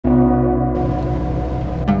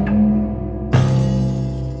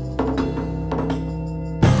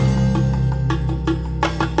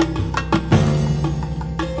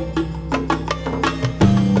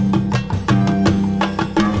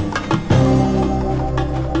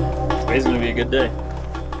Today's gonna be a good day.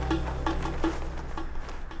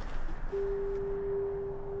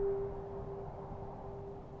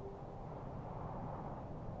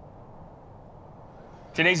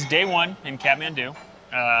 Today's day one in Kathmandu.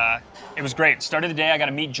 It was great. Start of the day, I got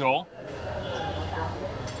to meet Joel.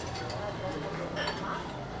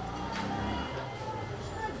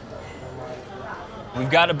 We've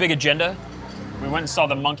got a big agenda. We went and saw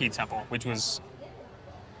the monkey temple, which was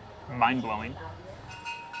mind-blowing.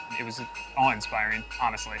 It was awe-inspiring,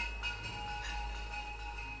 honestly.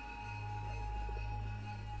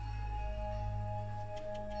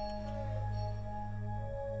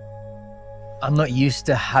 I'm not used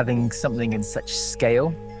to having something in such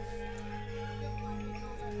scale.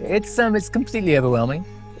 It's completely overwhelming.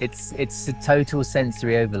 It's a total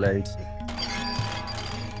sensory overload.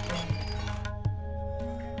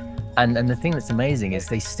 And the thing that's amazing is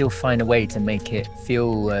they still find a way to make it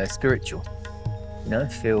feel spiritual, you know,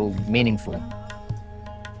 feel meaningful.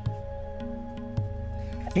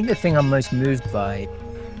 I think the thing I'm most moved by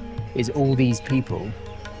is all these people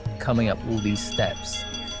coming up all these steps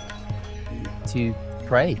to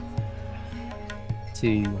pray,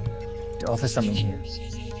 to offer something here.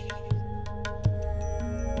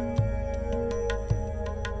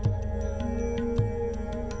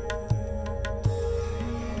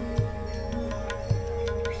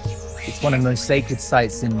 It's one of the most sacred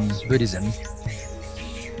sites in Buddhism,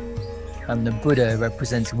 and the Buddha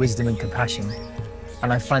represents wisdom and compassion.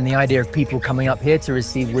 And I find the idea of people coming up here to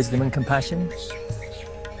receive wisdom and compassion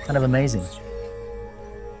kind of amazing.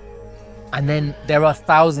 And then there are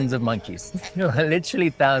thousands of monkeys, literally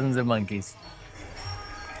thousands of monkeys.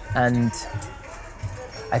 And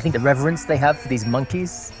I think the reverence they have for these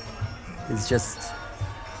monkeys is just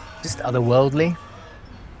otherworldly.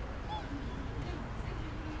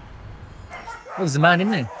 Oh, there's a man in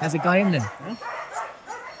there. There's a guy in there.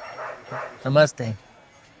 Namaste.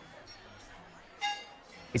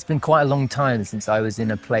 It's been quite a long time since I was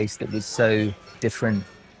in a place that was so different.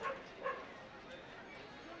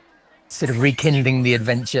 Sort of rekindling the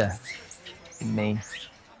adventure in me.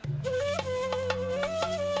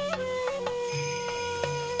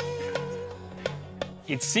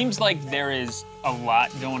 It seems like there is a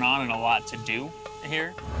lot going on and a lot to do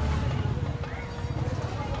here.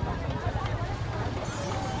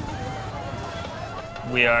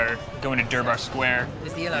 We are going to Durbar Square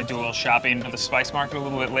and do a little shopping at the spice market a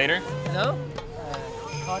little bit later. Hello?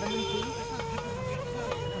 Cardamom tea?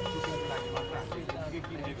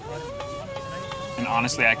 And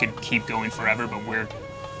honestly, I could keep going forever, but we're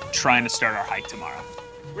trying to start our hike tomorrow.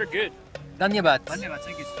 We're good. Dhanyavad. Dhanyavad,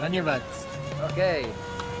 thank you. Dhanyavad. Okay.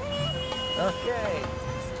 Okay.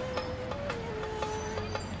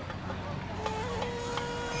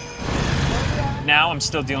 Now I'm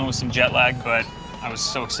still dealing with some jet lag, but I was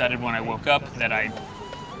so excited when I woke up that I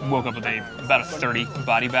woke up with about a 30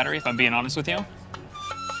 body battery, if I'm being honest with you.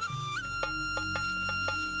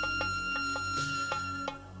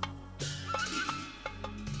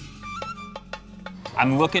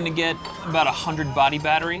 I'm looking to get about 100 body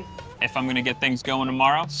battery if I'm gonna get things going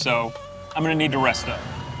tomorrow, so I'm gonna need to rest up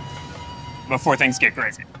before things get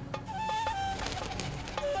crazy.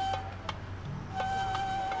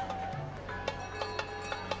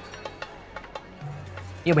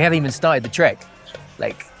 Yeah, we haven't even started the trek.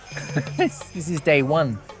 Like, this is day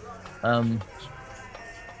one.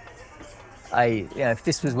 If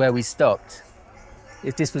this was where we stopped,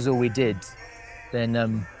 if this was all we did,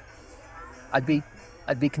 then I'd be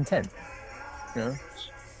content. You know?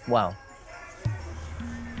 Wow.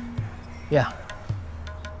 Yeah.